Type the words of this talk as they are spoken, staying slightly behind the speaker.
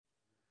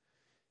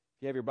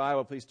If you have your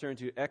Bible, please turn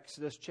to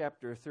Exodus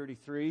chapter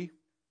 33.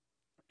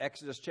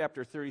 Exodus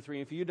chapter 33.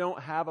 If you don't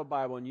have a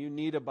Bible and you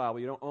need a Bible,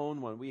 you don't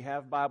own one, we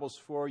have Bibles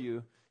for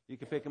you. You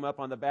can pick them up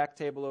on the back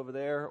table over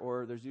there,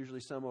 or there's usually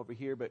some over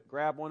here. But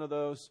grab one of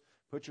those,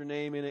 put your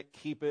name in it,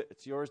 keep it.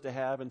 It's yours to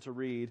have and to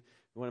read.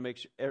 We want to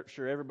make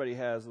sure everybody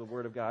has the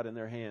Word of God in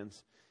their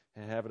hands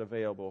and have it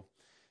available.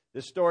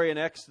 This story in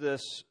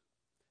Exodus,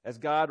 as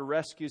God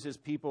rescues His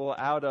people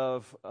out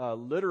of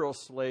literal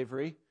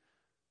slavery,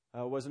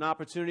 was an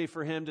opportunity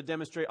for Him to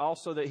demonstrate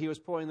also that He was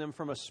pulling them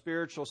from a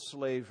spiritual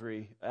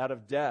slavery out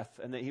of death,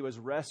 and that He was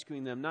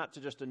rescuing them not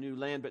to just a new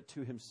land, but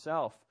to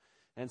Himself.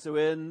 And so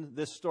in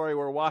this story,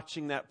 we're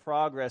watching that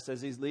progress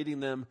as He's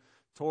leading them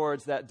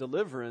towards that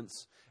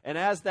deliverance. And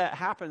as that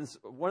happens,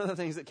 one of the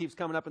things that keeps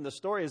coming up in the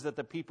story is that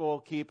the people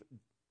keep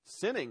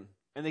sinning,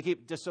 and they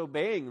keep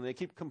disobeying, and they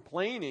keep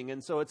complaining.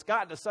 And so it's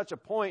gotten to such a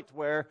point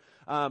where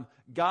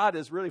God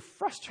is really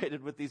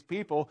frustrated with these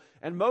people,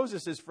 and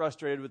Moses is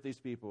frustrated with these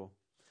people.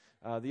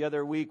 The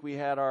other week we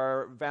had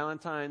our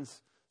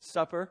Valentine's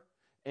supper,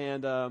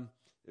 and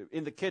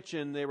in the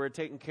kitchen they were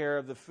taking care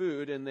of the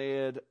food, and they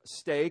had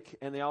steak,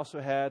 and they also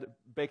had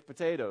baked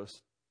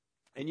potatoes.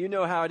 And you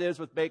know how it is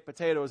with baked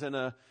potatoes in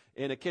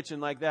a kitchen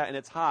like that, and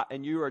it's hot,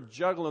 and you are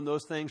juggling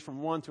those things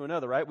from one to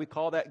another, right? We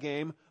call that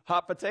game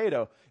hot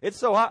potato. It's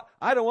so hot,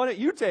 I don't want it,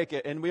 you take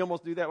it. And we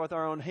almost do that with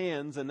our own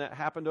hands, and that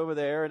happened over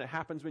there, and it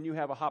happens when you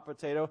have a hot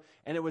potato.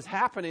 And it was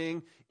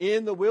happening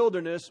in the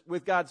wilderness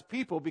with God's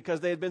people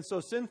because they had been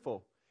so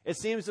sinful. It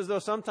seems as though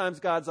sometimes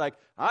God's like,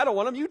 I don't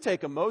want them, you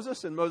take them,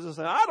 Moses. And Moses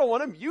said, I don't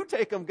want them, you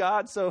take them,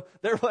 God. So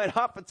they're playing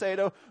hot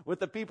potato with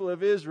the people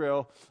of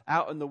Israel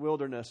out in the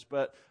wilderness.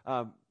 But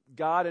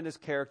God in His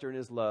character and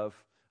His love,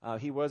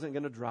 He wasn't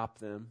going to drop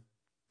them.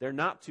 They're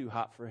not too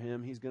hot for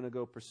Him. He's going to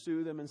go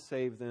pursue them and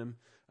save them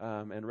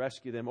and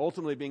rescue them.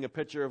 Ultimately being a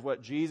picture of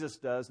what Jesus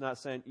does, not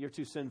saying, you're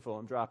too sinful,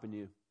 I'm dropping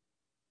you.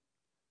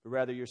 But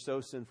rather, you're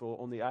so sinful,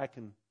 only I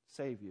can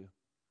save you.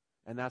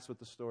 And that's what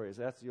the story is.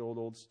 That's the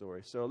old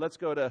story. So let's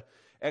go to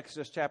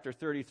Exodus chapter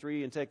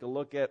 33 and take a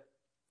look at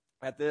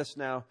this.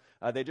 Now,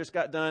 they just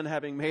got done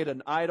having made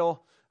an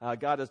idol.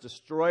 God has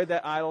destroyed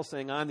that idol,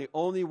 saying, I'm the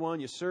only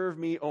one. You serve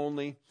me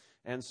only.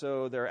 And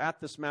so they're at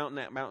this mountain,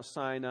 at Mount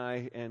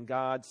Sinai, and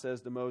God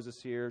says to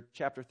Moses here,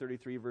 chapter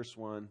 33, verse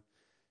 1,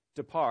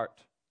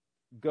 Depart,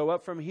 go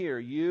up from here,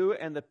 you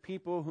and the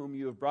people whom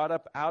you have brought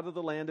up out of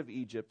the land of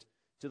Egypt,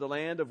 to the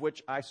land of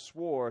which I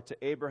swore to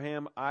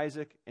Abraham,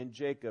 Isaac, and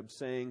Jacob,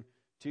 saying,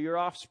 to your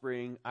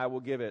offspring I will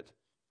give it.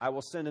 I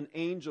will send an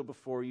angel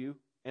before you,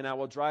 and I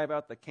will drive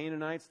out the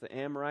Canaanites, the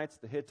Amorites,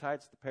 the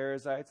Hittites, the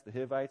Perizzites, the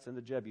Hivites, and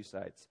the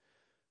Jebusites.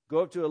 Go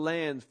up to a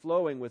land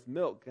flowing with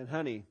milk and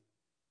honey.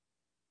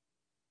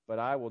 But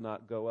I will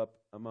not go up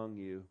among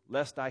you,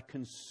 lest I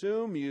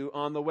consume you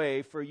on the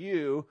way, for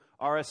you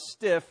are a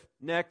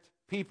stiff-necked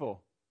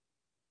people.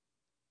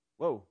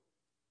 Whoa.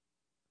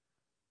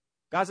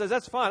 God says,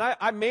 that's fine.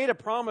 I made a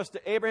promise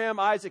to Abraham,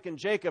 Isaac, and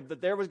Jacob that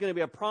there was going to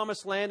be a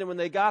promised land, and when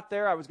they got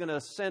there, I was going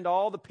to send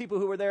all the people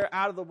who were there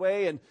out of the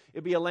way, and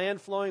it'd be a land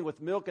flowing with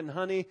milk and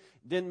honey.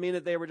 Didn't mean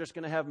that they were just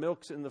going to have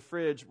milk in the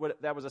fridge.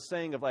 That was a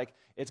saying of like,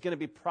 it's going to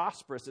be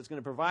prosperous, it's going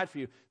to provide for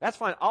you. That's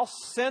fine. I'll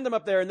send them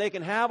up there, and they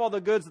can have all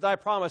the goods that I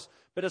promised,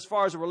 but as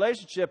far as a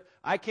relationship,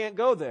 I can't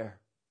go there.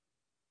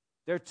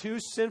 They're too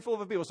sinful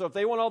of a people. So if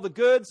they want all the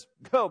goods,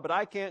 go, but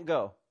I can't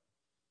go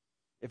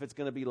if it's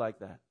going to be like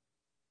that.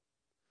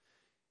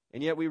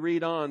 And yet we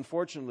read on,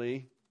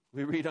 fortunately,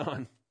 we read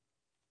on.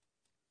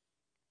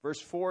 Verse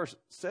 4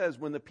 says,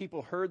 when the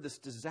people heard this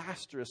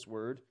disastrous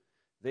word,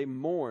 they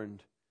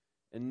mourned,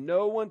 and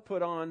no one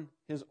put on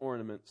his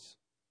ornaments.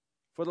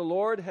 For the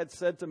Lord had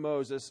said to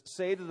Moses,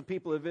 say to the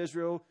people of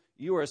Israel,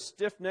 you are a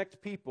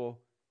stiff-necked people.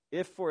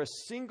 If for a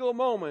single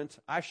moment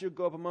I should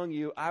go up among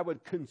you, I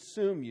would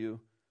consume you.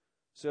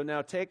 So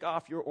now take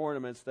off your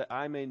ornaments, that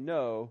I may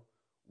know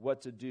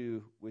what to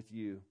do with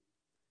you.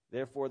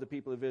 Therefore, the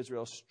people of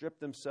Israel stripped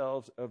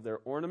themselves of their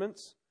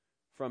ornaments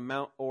from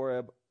Mount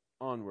Horeb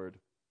onward.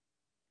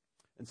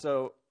 And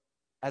so,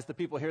 as the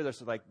people hear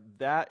this, it's like,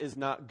 that is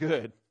not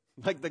good.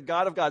 Like the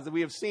God of gods, that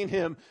we have seen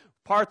Him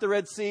part the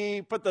Red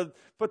Sea, put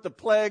the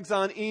plagues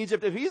on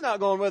Egypt. If He's not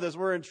going with us,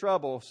 we're in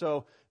trouble.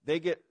 So they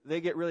get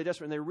really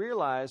desperate, and they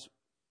realize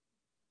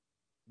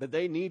that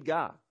they need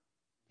God.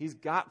 He's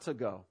got to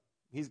go.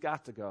 He's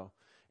got to go.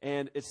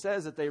 And it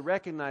says that they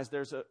recognize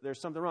there's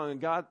something wrong.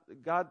 And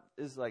God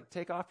is like,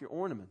 take off your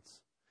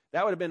ornaments.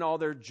 That would have been all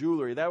their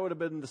jewelry. That would have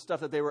been the stuff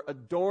that they were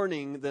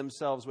adorning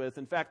themselves with.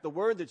 In fact, the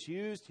word that's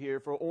used here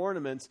for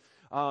ornaments,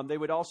 they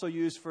would also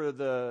use for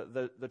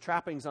the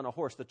trappings on a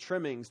horse, the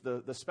trimmings,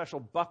 the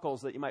special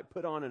buckles that you might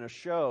put on in a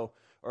show.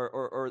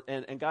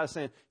 And God is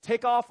saying,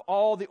 take off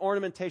all the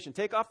ornamentation.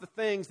 Take off the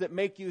things that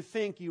make you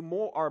think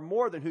you are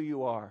more than who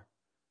you are.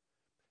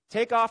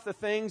 Take off the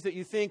things that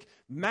you think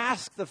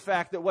mask the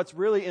fact that what's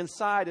really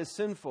inside is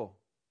sinful.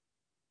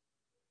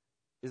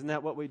 Isn't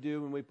that what we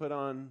do when we put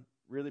on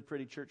really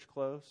pretty church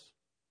clothes?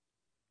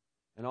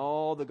 And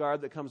all the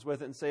guard that comes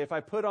with it, and say, if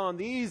I put on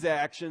these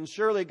actions,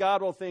 surely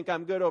God will think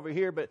I'm good over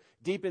here, but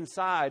deep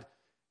inside,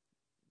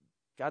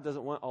 God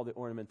doesn't want all the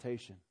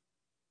ornamentation.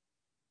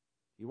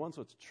 He wants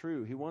what's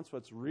true. He wants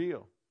what's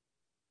real.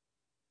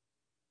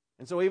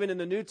 And so even in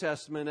the New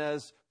Testament,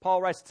 as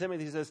Paul writes to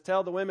Timothy, he says,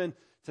 tell the women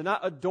to not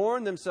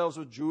adorn themselves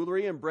with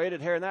jewelry and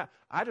braided hair and that.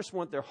 I just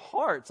want their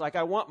hearts. Like,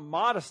 I want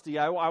modesty.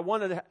 I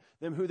wanted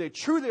them who they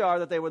truly are,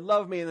 that they would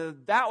love me,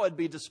 and that would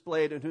be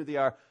displayed in who they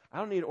are. I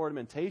don't need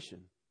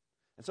ornamentation.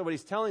 And so what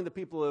he's telling the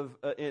people of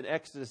in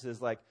Exodus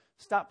is like,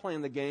 stop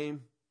playing the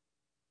game.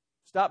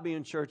 Stop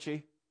being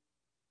churchy.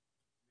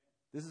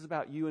 This is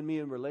about you and me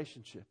in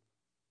relationship.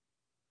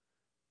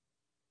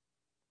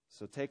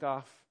 So take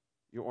off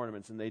your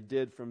ornaments. And they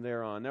did from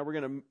there on. Now we're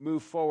going to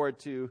move forward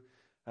to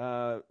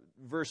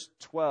verse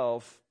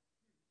 12.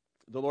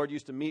 The Lord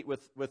used to meet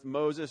with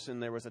Moses,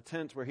 and there was a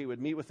tent where he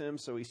would meet with him.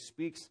 So he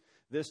speaks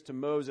this to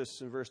Moses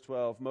in verse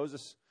 12.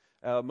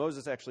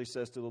 Moses actually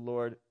says to the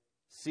Lord,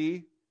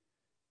 see,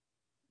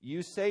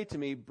 you say to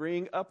me,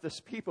 bring up this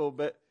people,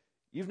 but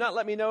you've not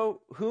let me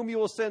know whom you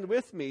will send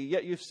with me.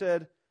 Yet you've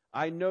said,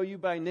 I know you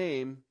by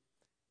name,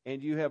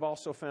 and you have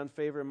also found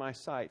favor in my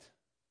sight.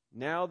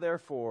 Now,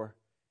 therefore,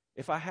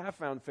 if I have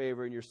found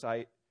favor in your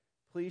sight,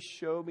 please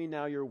show me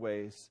now your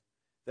ways,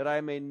 that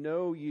I may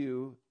know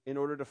you in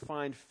order to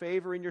find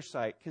favor in your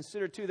sight.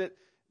 Consider, too, that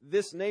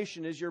this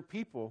nation is your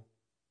people.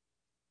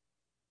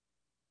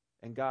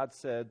 And God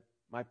said,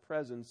 my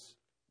presence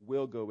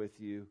will go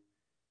with you,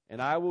 and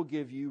I will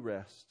give you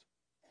rest.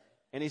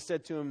 And he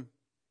said to him,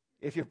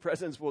 if your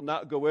presence will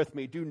not go with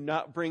me, do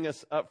not bring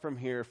us up from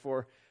here.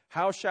 For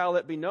how shall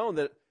it be known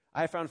that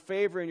I have found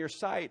favor in your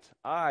sight,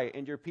 I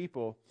and your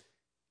people?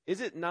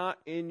 Is it not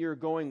in your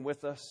going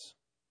with us,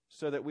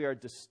 so that we are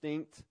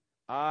distinct,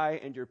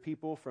 I and your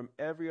people, from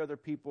every other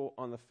people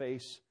on the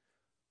face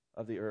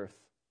of the earth?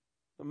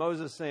 So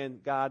Moses is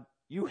saying, God,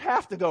 you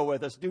have to go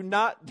with us. Do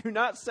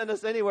not send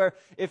us anywhere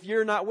if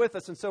you're not with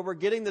us. And so we're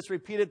getting this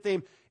repeated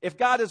theme. If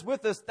God is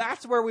with us,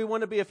 that's where we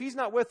want to be. If he's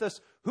not with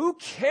us, who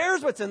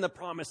cares what's in the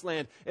promised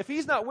land? If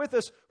he's not with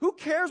us, who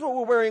cares what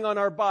we're wearing on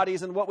our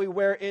bodies and what we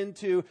wear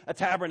into a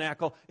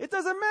tabernacle? It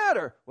doesn't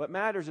matter. What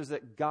matters is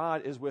that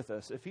God is with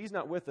us. If he's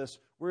not with us,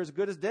 we're as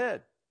good as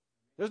dead.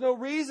 There's no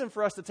reason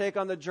for us to take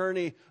on the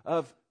journey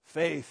of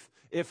faith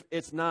if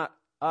it's not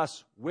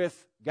us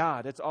with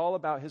God. It's all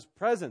about his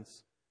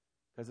presence.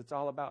 Because it's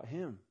all about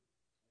him.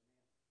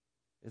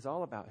 It's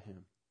all about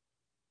him.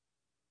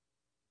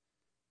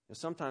 And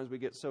sometimes we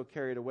get so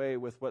carried away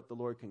with what the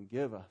Lord can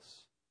give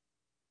us.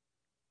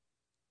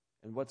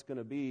 And what's going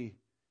to be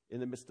in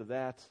the midst of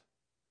that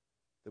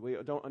we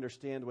don't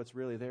understand what's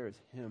really there is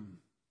him.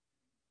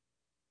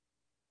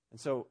 And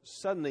so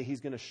suddenly he's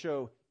going to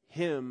show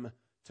him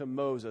to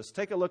Moses.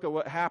 Take a look at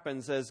what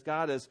happens as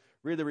God is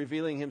really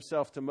revealing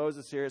himself to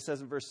Moses here. It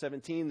says in verse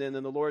 17, then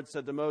the Lord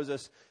said to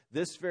Moses,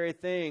 this very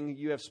thing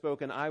you have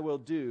spoken I will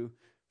do,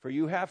 for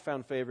you have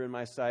found favor in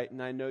my sight,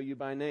 and I know you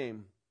by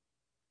name.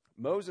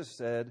 Moses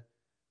said,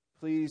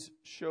 please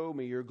show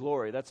me your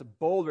glory. That's a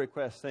bold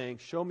request, saying,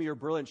 show me your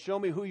brilliance. Show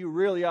me who you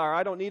really are.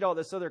 I don't need all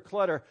this other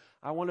clutter.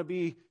 I want to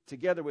be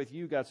together with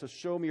you, God, so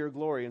show me your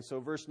glory. And so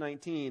verse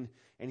 19,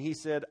 and he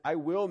said, I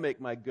will make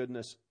my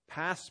goodness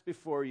pass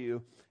before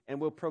you, and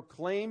will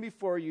proclaim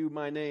before you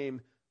my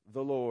name,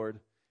 the Lord.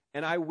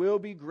 And I will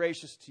be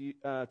gracious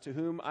to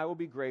whom I will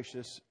be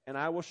gracious, and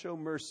I will show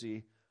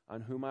mercy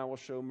on whom I will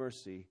show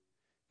mercy.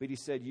 But he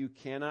said, you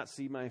cannot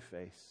see my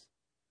face,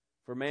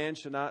 for man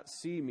shall not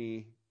see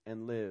me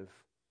and live.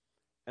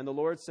 And the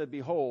Lord said,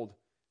 behold,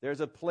 there is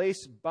a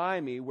place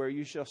by me where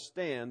you shall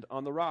stand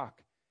on the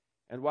rock.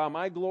 And while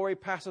my glory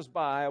passes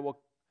by, I will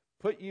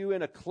put you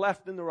in a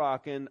cleft in the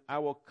rock, and I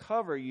will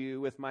cover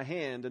you with my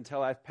hand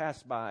until I've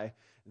passed by.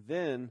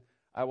 Then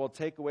I will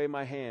take away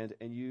my hand,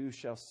 and you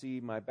shall see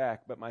my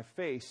back, but my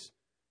face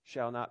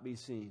shall not be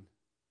seen.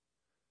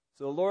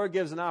 So the Lord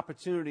gives an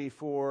opportunity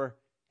for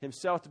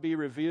himself to be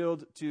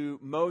revealed to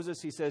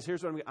Moses. He says,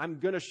 here's what I'm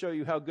going to show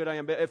you how good I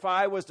am. But if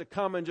I was to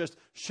come and just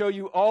show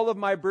you all of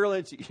my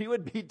brilliance, you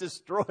would be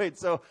destroyed.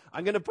 So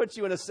I'm going to put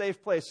you in a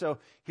safe place. So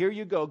here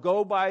you go.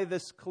 Go by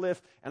this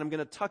cliff, and I'm going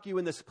to tuck you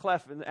in this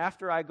cleft. And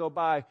after I go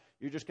by,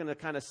 you're just going to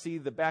kind of see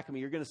the back of me.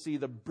 You're going to see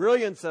the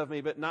brilliance of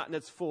me, but not in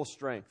its full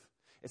strength.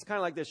 It's kind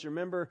of like this. You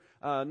remember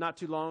not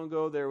too long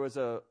ago there was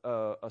a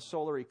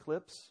solar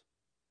eclipse?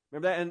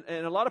 Remember that?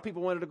 And a lot of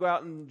people wanted to go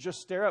out and just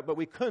stare up, but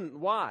we couldn't.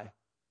 Why?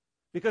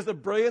 Because the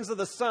brilliance of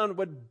the sun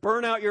would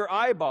burn out your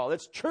eyeball.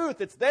 It's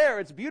truth. It's there.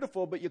 It's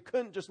beautiful, but you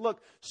couldn't just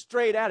look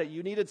straight at it.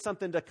 You needed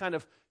something to kind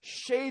of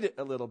shade it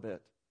a little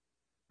bit.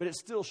 But it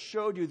still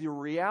showed you the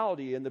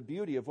reality and the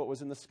beauty of what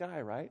was in the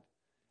sky, right?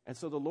 And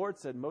so the Lord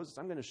said, Moses,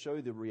 I'm going to show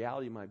you the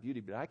reality of my beauty,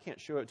 but I can't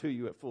show it to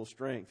you at full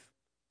strength.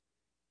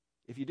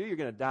 If you do, you're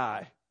going to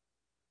die.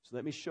 So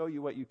let me show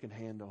you what you can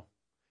handle.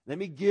 Let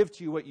me give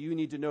to you what you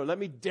need to know. Let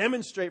me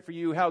demonstrate for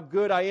you how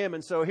good I am.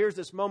 And so here's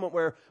this moment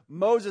where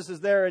Moses is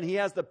there and he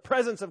has the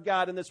presence of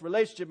God in this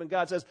relationship. And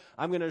God says,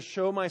 I'm going to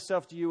show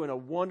myself to you in a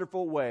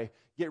wonderful way.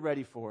 Get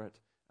ready for it.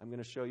 I'm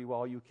going to show you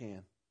all you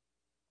can.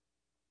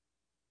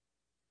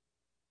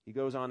 He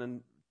goes on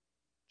in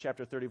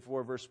chapter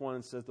 34, verse 1,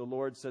 and says, the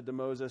Lord said to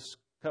Moses,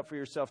 cut for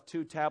yourself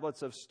 2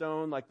 tablets of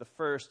stone like the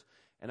first,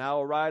 and I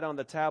will write on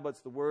the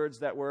tablets the words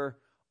that were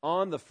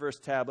on the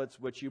first tablets,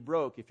 which you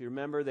broke. If you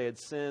remember, they had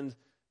sinned.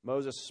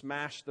 Moses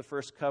smashed the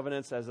first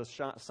covenants as a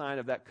sign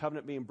of that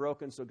covenant being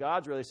broken. So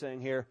God's really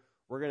saying here,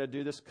 we're going to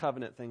do this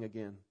covenant thing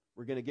again.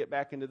 We're going to get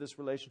back into this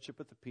relationship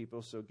with the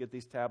people, so get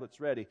these tablets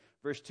ready.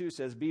 Verse 2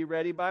 says, be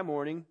ready by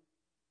morning,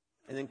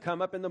 and then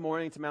come up in the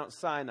morning to Mount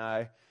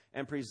Sinai,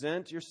 and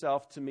present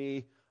yourself to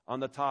me on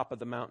the top of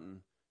the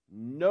mountain.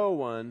 No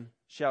one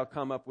shall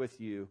come up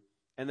with you,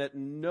 and let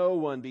no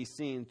one be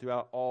seen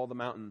throughout all the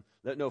mountain.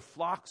 Let no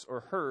flocks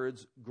or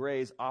herds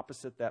graze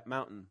opposite that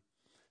mountain.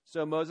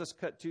 So Moses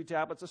cut 2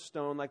 tablets of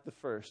stone like the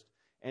first,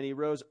 and he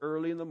rose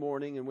early in the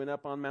morning and went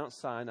up on Mount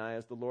Sinai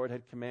as the Lord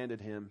had commanded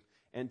him,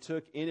 and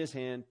took in his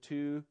hand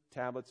 2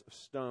 tablets of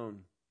stone.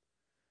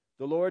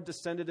 The Lord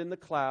descended in the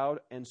cloud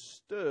and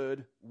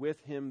stood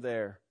with him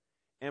there,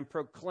 and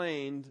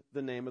proclaimed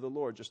the name of the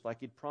Lord, just like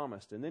he'd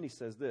promised. And then he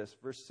says this,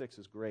 verse 6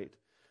 is great.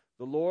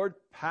 The Lord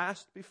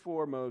passed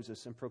before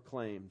Moses and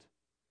proclaimed,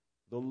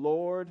 the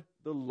Lord,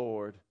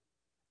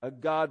 a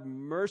God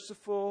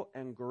merciful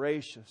and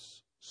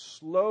gracious,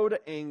 slow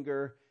to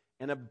anger,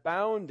 and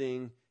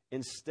abounding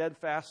in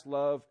steadfast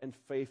love and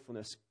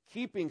faithfulness,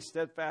 keeping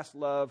steadfast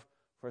love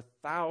for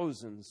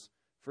thousands,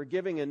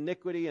 forgiving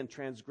iniquity and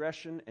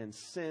transgression and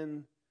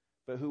sin,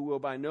 but who will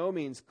by no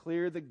means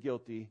clear the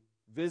guilty,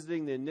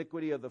 visiting the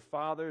iniquity of the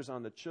fathers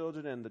on the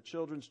children and the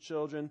children's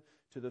children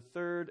to the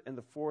 3rd and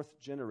the 4th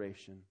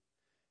generation.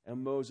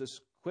 And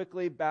Moses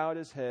quickly bowed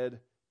his head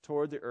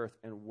toward the earth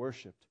and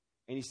worshipped.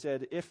 And he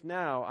said, if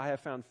now I have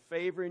found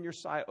favor in your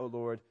sight, O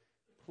Lord,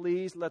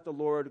 please let the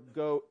Lord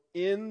go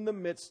in the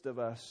midst of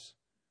us,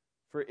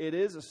 for it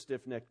is a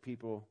stiff-necked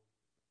people,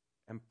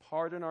 and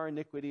pardon our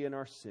iniquity and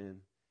our sin,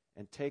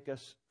 and take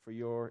us for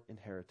your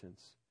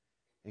inheritance.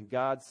 And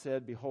God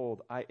said,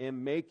 behold, I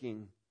am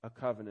making a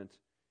covenant.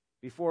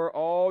 Before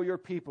all your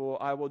people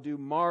I will do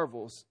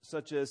marvels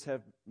such as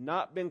have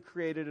not been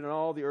created in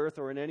all the earth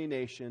or in any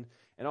nation,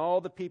 and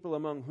all the people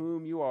among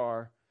whom you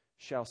are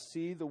shall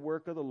see the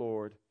work of the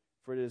Lord,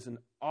 for it is an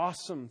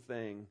awesome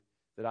thing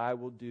that I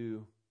will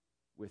do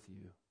with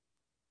you.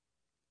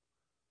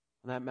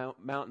 On that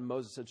mountain,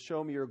 Moses said,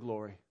 show me your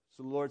glory.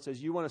 So the Lord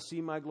says, you want to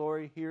see my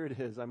glory? Here it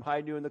is. I'm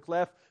hiding you in the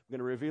cleft. I'm going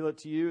to reveal it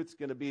to you. It's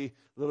going to be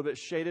a little bit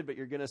shaded, but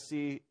you're going to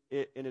see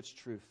it in its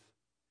truth.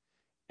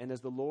 And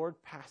as the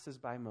Lord passes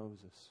by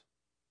Moses,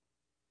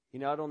 he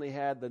not only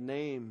had the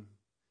name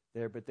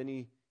there, but then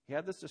he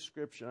had this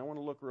description. I want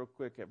to look real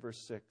quick at verse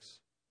 6.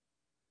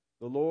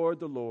 The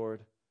Lord,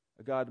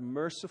 a God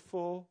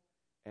merciful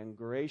and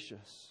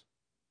gracious,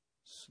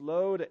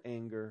 slow to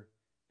anger,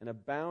 and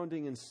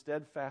abounding in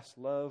steadfast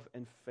love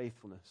and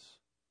faithfulness.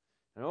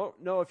 I don't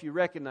know if you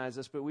recognize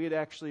this, but we had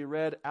actually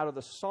read out of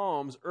the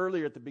Psalms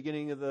earlier at the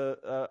beginning of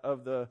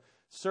the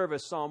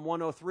service, Psalm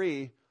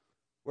 103,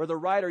 where the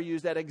writer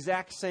used that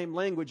exact same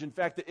language. In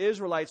fact, the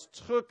Israelites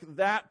took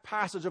that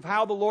passage of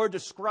how the Lord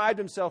described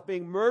himself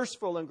being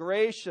merciful and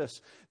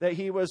gracious, that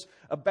he was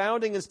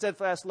abounding in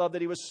steadfast love,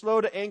 that he was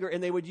slow to anger,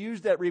 and they would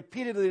use that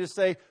repeatedly to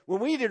say, when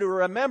we need to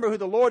remember who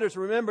the Lord is,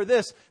 remember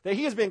this, that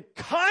he has been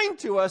kind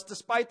to us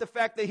despite the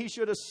fact that he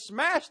should have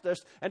smashed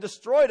us and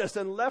destroyed us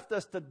and left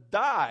us to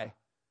die.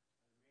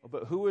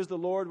 But who is the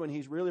Lord when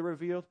he's really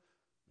revealed?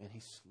 Man,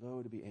 he's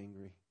slow to be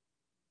angry.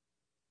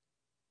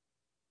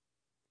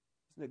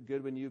 Isn't it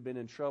good when you've been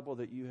in trouble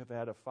that you have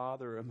had a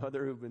father or a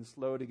mother who've been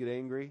slow to get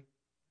angry?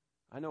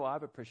 I know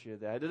I've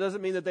appreciated that. It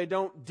doesn't mean that they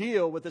don't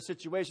deal with the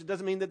situation. It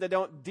doesn't mean that they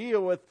don't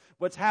deal with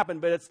what's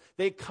happened, but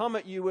they come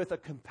at you with a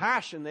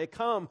compassion. They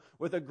come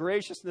with a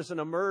graciousness and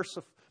a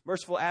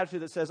merciful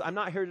attitude that says, I'm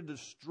not here to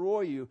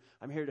destroy you.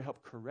 I'm here to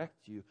help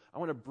correct you. I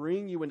want to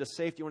bring you into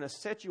safety. I want to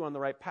set you on the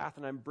right path,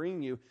 and I'm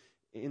bringing you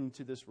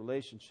into this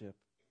relationship.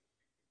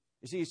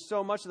 You see,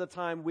 so much of the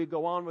time we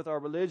go on with our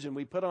religion,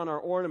 we put on our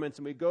ornaments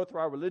and we go through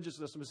our religious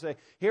system and say,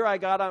 here I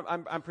God,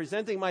 I'm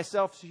presenting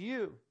myself to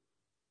you.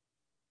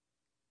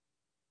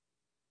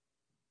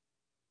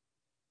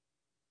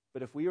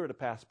 But if we were to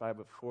pass by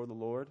before the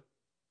Lord,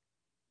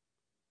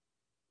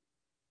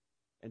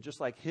 and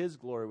just like his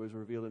glory was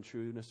revealed in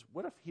trueness,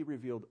 what if he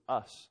revealed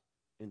us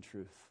in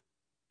truth?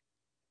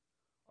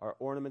 Our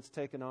ornaments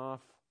taken off,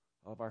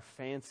 of our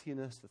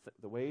fanciness,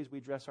 the ways we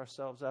dress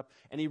ourselves up.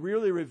 And he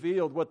really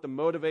revealed what the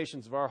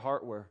motivations of our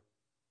heart were.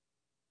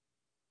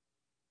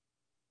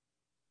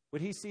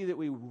 Would he see that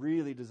we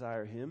really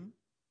desire him?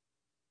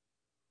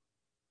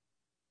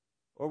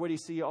 Or would he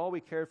see all we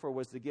cared for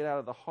was to get out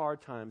of the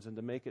hard times and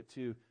to make it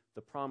to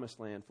the promised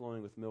land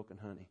flowing with milk and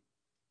honey?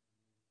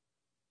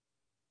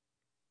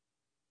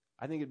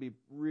 I think it'd be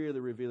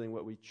really revealing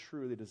what we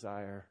truly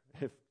desire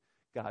if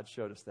God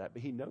showed us that.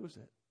 But he knows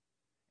it.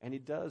 And he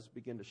does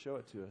begin to show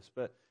it to us.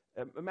 But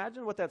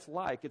imagine what that's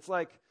like. It's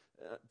like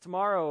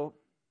tomorrow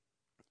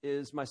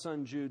is my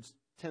son Jude's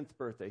 10th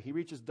birthday. He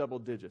reaches double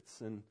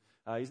digits. And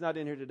He's not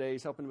in here today.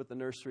 He's helping with the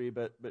nursery,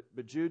 but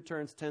Jude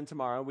turns 10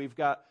 tomorrow. We've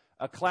got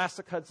a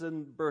classic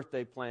Hudson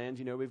birthday planned.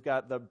 You know, we've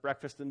got the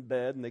breakfast in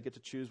bed, and they get to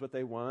choose what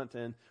they want,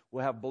 and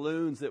we'll have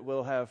balloons that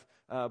we'll have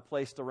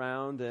placed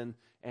around, and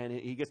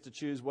he gets to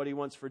choose what he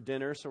wants for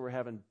dinner. So we're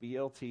having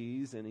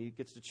BLTs, and he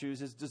gets to choose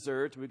his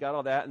dessert. We've got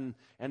all that,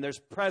 and there's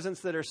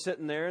presents that are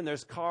sitting there, and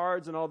there's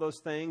cards and all those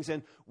things.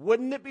 And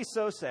wouldn't it be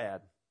so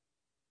sad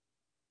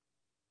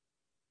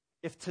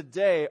if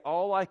today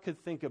all I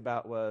could think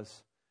about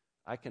was,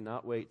 I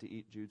cannot wait to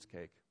eat Jude's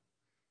cake.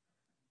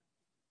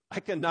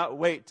 I cannot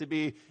wait to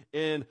be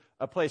in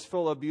a place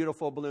full of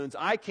beautiful balloons.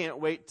 I can't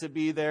wait to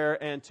be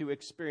there and to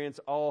experience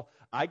all.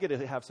 I get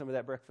to have some of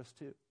that breakfast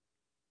too.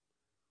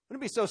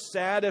 Wouldn't it be so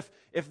sad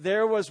if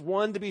there was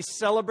one to be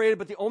celebrated,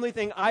 but the only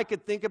thing I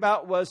could think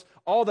about was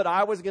all that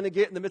I was going to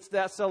get in the midst of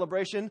that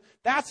celebration?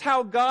 That's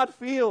how God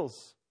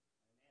feels.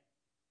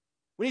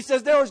 When he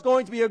says there is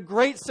going to be a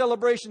great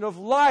celebration of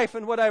life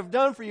and what I've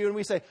done for you, and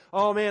we say,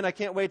 oh man, I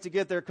can't wait to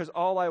get there because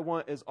all I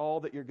want is all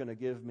that you're going to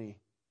give me.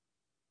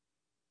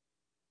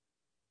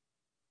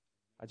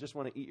 I just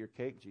want to eat your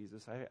cake,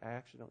 Jesus. I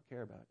actually don't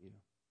care about you.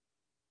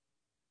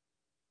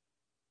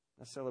 I'm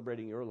not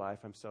celebrating your life.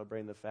 I'm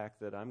celebrating the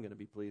fact that I'm going to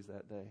be pleased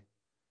that day.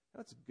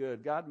 That's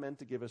good. God meant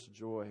to give us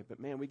joy. But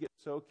man, we get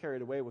so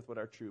carried away with what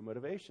our true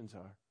motivations are.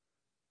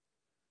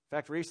 In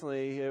fact,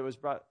 recently it was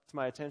brought to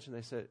my attention.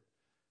 They said,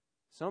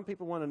 some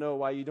people want to know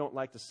why you don't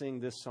like to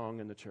sing this song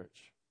in the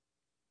church.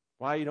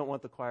 Why you don't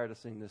want the choir to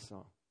sing this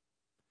song.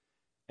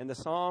 And the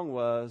song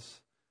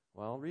was,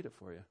 well, I'll read it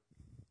for you.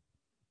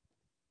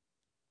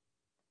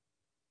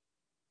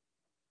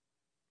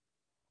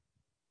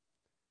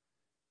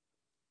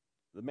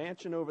 The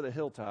mansion over the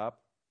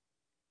hilltop,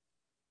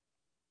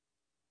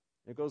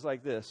 it goes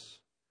like this.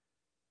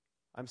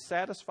 I'm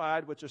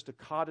satisfied with just a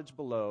cottage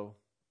below,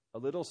 a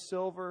little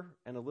silver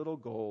and a little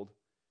gold.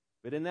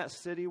 But in that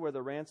city where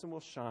the ransom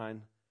will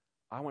shine,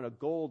 I want a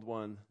gold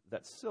one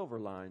that's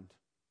silver-lined.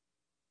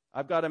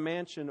 I've got a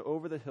mansion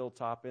over the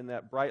hilltop in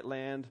that bright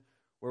land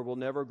where we'll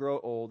never grow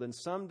old. And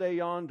someday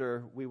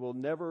yonder we will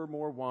never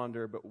more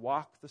wander, but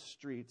walk the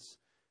streets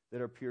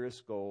that are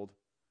purest gold.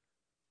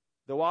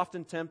 Though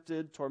often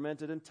tempted,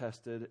 tormented, and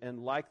tested, and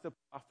like the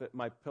prophet,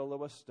 my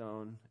pillow a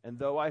stone, and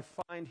though I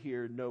find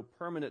here no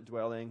permanent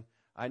dwelling,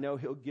 I know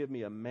he'll give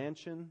me a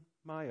mansion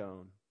my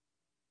own.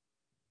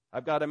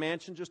 I've got a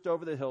mansion just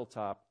over the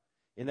hilltop,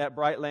 in that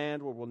bright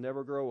land where we'll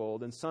never grow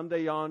old, and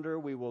someday yonder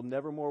we will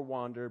never more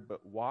wander,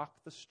 but walk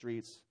the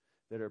streets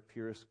that are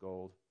purest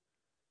gold.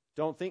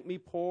 Don't think me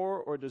poor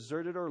or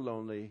deserted or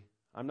lonely.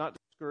 I'm not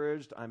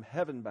discouraged, I'm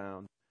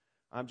heaven-bound.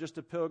 I'm just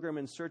a pilgrim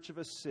in search of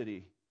a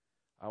city.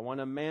 I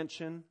want a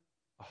mansion,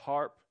 a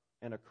harp,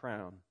 and a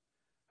crown.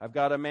 I've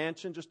got a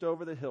mansion just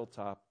over the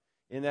hilltop,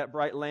 in that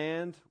bright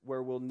land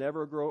where we'll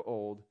never grow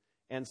old,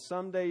 and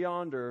someday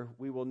yonder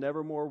we will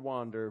never more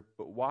wander,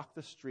 but walk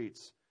the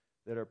streets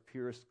that are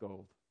purest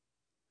gold.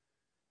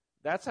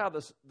 That's how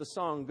the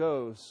song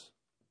goes.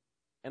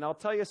 And I'll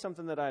tell you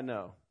something that I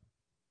know.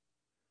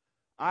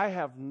 I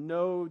have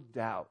no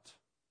doubt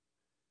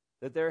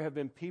that there have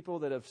been people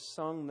that have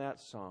sung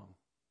that song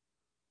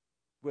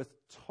with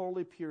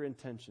totally pure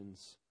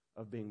intentions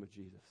of being with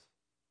Jesus.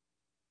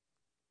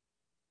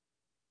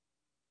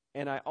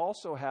 And I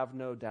also have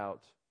no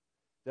doubt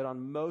that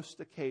on most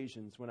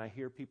occasions when I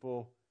hear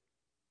people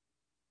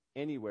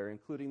anywhere,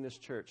 including this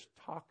church,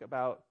 talk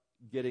about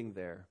getting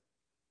there,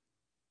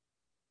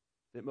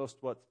 that most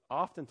what's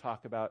often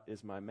talked about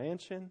is my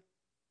mansion,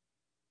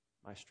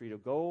 my street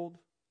of gold,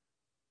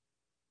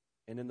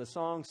 and in the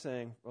song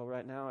saying, well,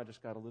 right now I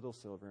just got a little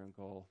silver and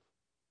gold.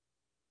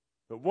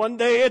 But one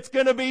day it's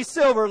going to be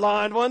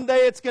silver-lined. One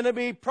day it's going to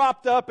be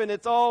propped up and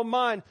it's all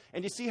mine.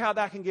 And you see how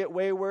that can get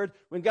wayward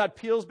when God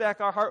peels back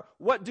our heart.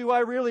 What do I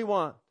really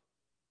want?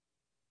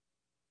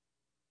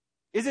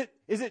 Is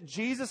it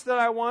Jesus that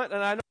I want?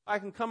 And I know I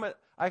can come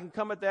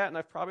at that, and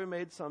I've probably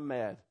made some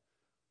mad.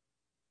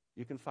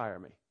 You can fire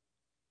me.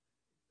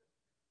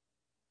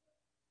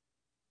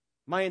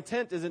 My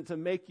intent isn't to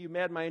make you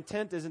mad. My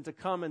intent isn't to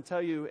come and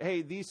tell you,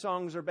 hey, these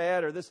songs are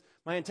bad or this.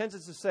 My intent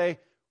is to say,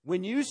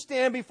 when you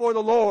stand before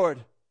the Lord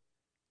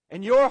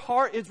and your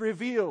heart is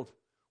revealed,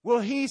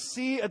 will He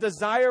see a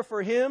desire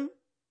for Him?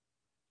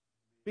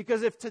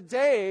 Because if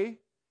today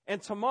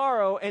and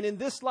tomorrow and in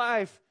this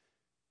life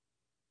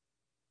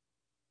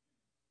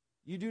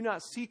you do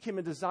not seek Him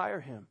and desire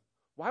Him,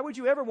 why would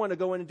you ever want to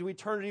go into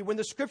eternity when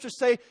the Scriptures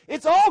say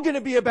it's all going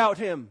to be about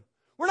Him?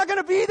 We're not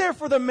going to be there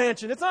for the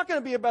mansion. It's not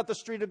going to be about the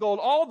street of gold.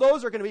 All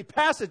those are going to be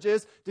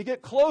passages to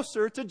get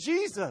closer to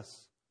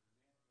Jesus.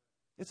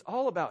 It's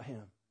all about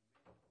Him.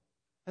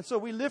 And so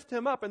we lift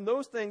Him up, and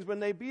those things, when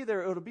they be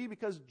there, it'll be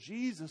because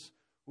Jesus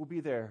will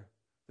be there.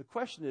 The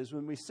question is,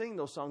 when we sing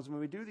those songs, when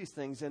we do these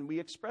things, and we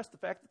express the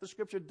fact that the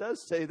Scripture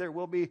does say there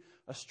will be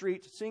a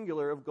street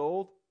singular of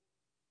gold,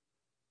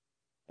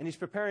 and He's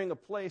preparing a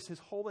place, His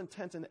whole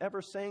intent in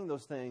ever saying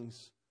those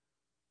things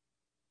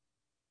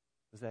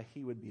is that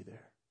He would be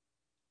there.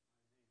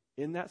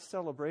 In that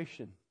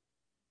celebration,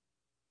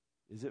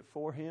 is it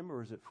for Him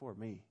or is it for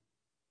me?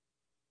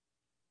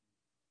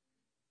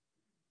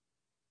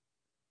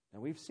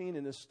 And we've seen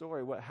in this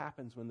story what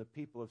happens when the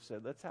people have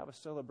said, let's have a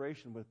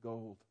celebration with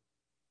gold.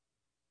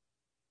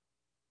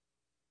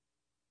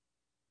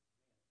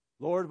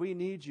 Lord, we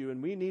need you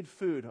and we need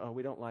food. Oh,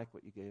 we don't like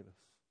what you gave us.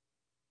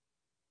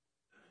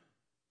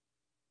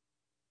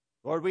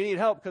 Lord, we need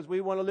help because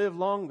we want to live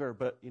longer.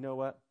 But you know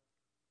what?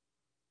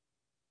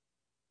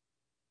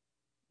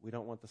 We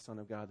don't want the Son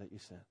of God that you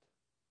sent.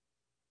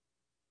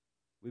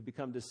 We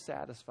become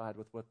dissatisfied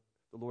with what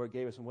the Lord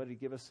gave us. And what did He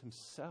give us?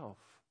 Himself.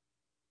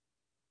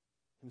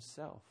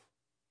 Himself.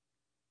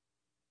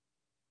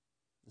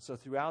 And so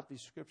throughout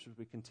these scriptures,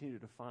 we continue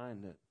to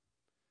find that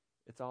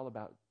it's all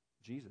about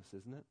Jesus,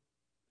 isn't it?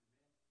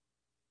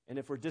 And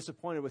if we're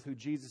disappointed with who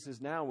Jesus is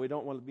now, and we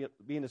don't want to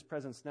be in His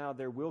presence now,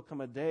 there will come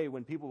a day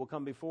when people will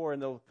come before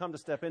and they'll come to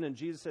step in, and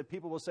Jesus said,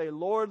 people will say,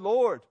 Lord,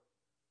 Lord.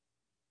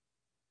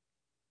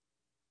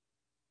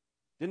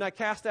 Didn't I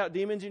cast out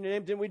demons in your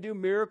name? Didn't we do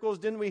miracles?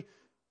 Didn't we?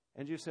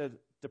 And you said,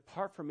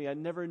 depart from me, I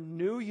never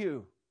knew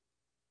you.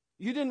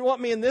 You didn't want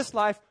me in this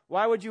life.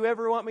 Why would you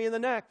ever want me in the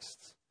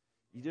next?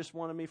 You just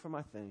wanted me for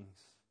my things.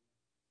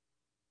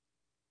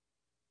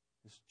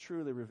 It's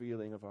truly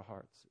revealing of our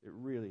hearts. It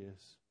really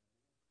is.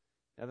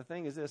 Now the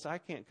thing is this, I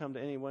can't come to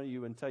any one of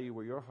you and tell you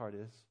where your heart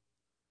is.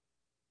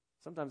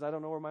 Sometimes I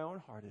don't know where my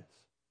own heart is.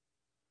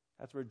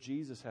 That's where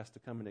Jesus has to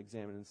come and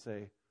examine and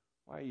say,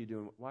 why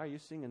are you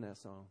singing that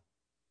song?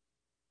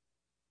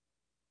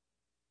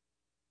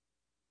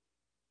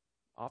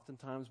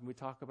 Oftentimes when we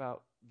talk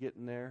about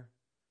getting there,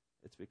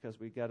 it's because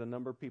we got a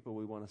number of people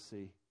we want to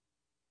see.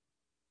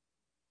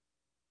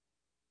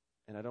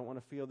 And I don't want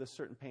to feel this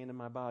certain pain in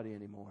my body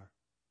anymore.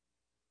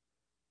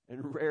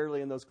 And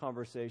rarely in those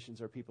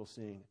conversations are people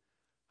saying,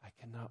 I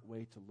cannot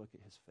wait to look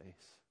at His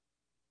face.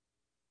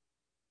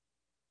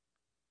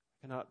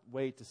 I cannot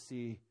wait to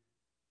see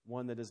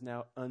one that is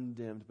now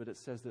undimmed, but it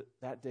says that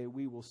that day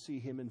we will see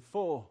Him in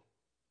full.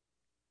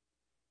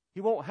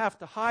 He won't have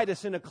to hide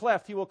us in a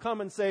cleft. He will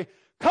come and say,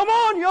 come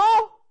on,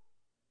 y'all!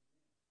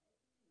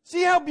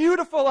 See how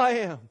beautiful I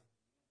am.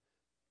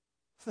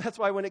 That's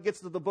why when it gets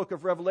to the book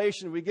of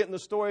Revelation, we get in the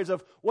stories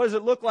of what does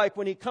it look like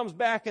when He comes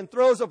back and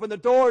throws open the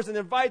doors and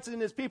invites in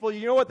His people.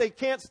 You know what they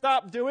can't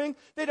stop doing?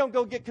 They don't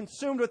go get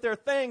consumed with their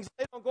things.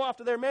 They don't go off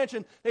to their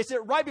mansion. They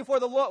sit right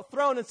before the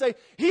throne and say,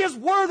 He is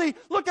worthy.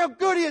 Look how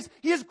good He is.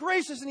 He is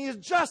gracious and He is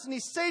just and He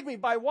saved me.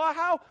 By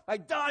how? By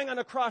dying on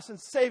the cross and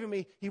saving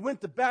me. He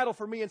went to battle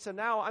for me and said,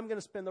 now I'm going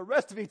to spend the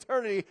rest of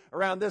eternity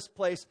around this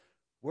place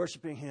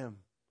worshiping Him.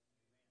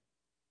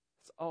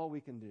 That's all we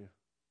can do.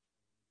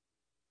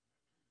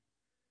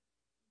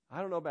 I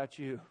don't know about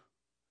you.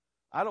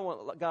 I don't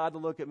want God to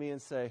look at me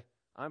and say,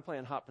 I'm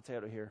playing hot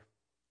potato here.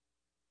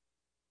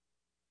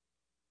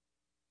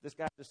 This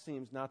guy just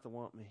seems not to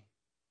want me.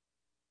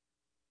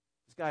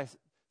 This guy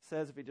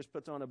says if he just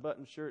puts on a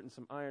button shirt and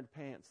some ironed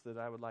pants that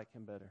I would like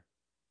him better.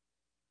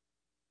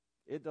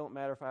 It don't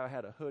matter if I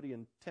had a hoodie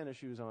and tennis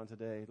shoes on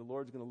today. The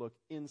Lord's going to look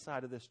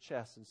inside of this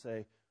chest and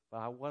say, well,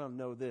 I want to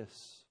know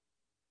this.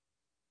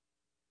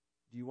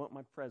 Do you want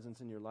my presence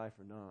in your life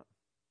or not?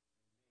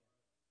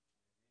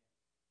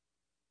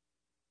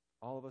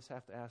 All of us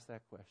have to ask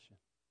that question.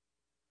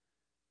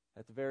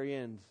 At the very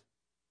end,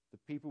 the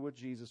people with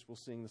Jesus will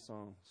sing the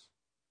songs.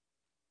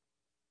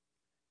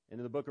 And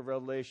in the book of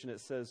Revelation,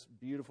 it says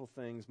beautiful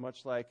things,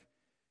 much like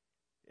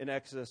in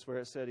Exodus where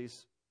it said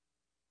He's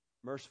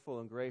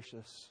merciful and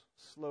gracious,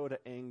 slow to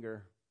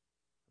anger,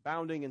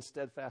 abounding in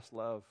steadfast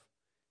love.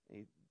 And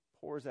He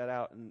pours that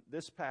out. And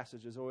this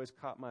passage has always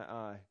caught my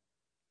eye.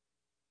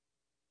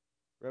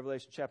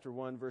 Revelation chapter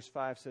 1, verse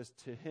 5 says,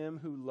 to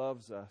Him who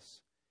loves us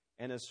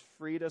and has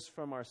freed us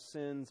from our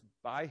sins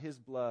by His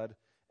blood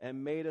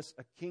and made us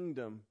a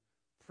kingdom,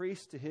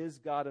 priests to His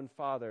God and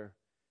Father.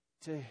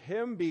 To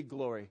Him be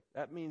glory.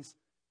 That means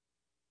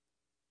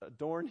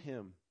adorn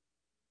Him.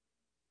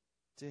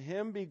 To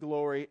Him be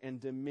glory and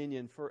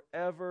dominion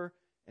forever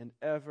and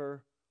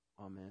ever.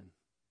 Amen.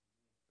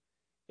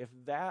 If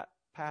that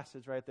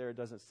passage right there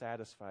doesn't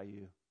satisfy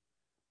you,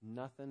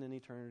 nothing in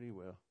eternity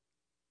will.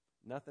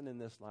 Nothing in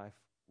this life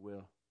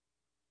will.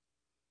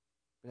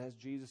 But as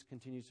Jesus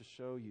continues to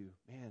show you,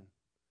 man,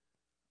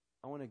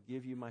 I want to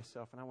give you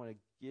myself and I want to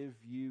give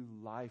you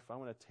life. I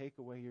want to take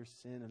away your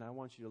sin and I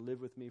want you to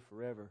live with me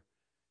forever.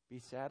 Be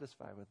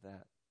satisfied with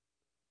that.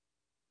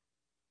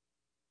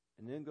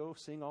 And then go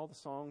sing all the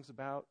songs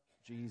about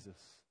Jesus.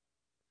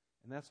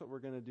 And that's what we're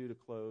going to do to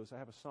close. I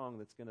have a song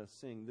that's going to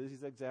sing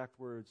these exact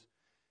words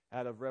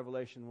out of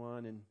Revelation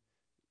 1. And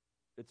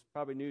it's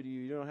probably new to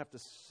you. You don't have to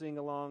sing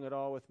along at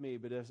all with me,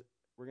 but as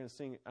we're going to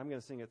sing, I'm going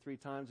to sing it 3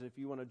 times. And if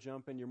you want to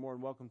jump in, you're more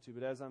than welcome to.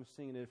 But as I'm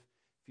singing, if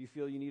you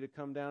feel you need to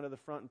come down to the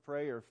front and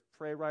pray, or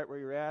pray right where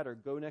you're at, or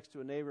go next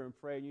to a neighbor and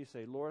pray, and you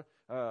say, Lord,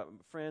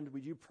 friend,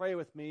 would you pray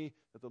with me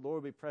that the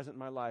Lord would be present in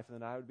my life and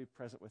that I would be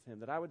present with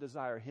Him, that I would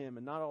desire Him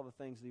and not all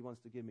the things that He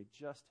wants to give me,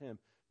 just Him.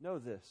 Know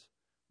this,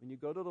 when you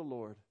go to the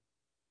Lord,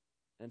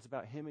 and it's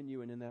about Him and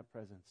you and in that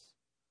presence,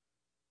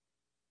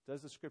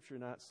 does the Scripture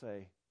not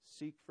say,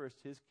 seek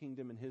first His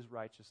kingdom and His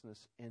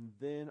righteousness, and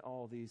then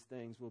all these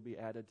things will be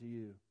added to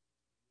you?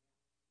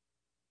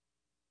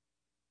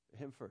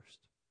 Him first.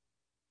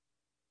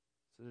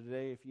 So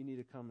today, if you need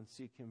to come and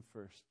seek Him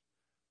first,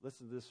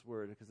 listen to this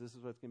word, because this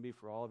is what it's going to be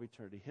for all of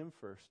eternity. Him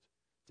first.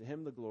 To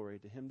Him the glory,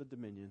 to Him the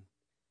dominion,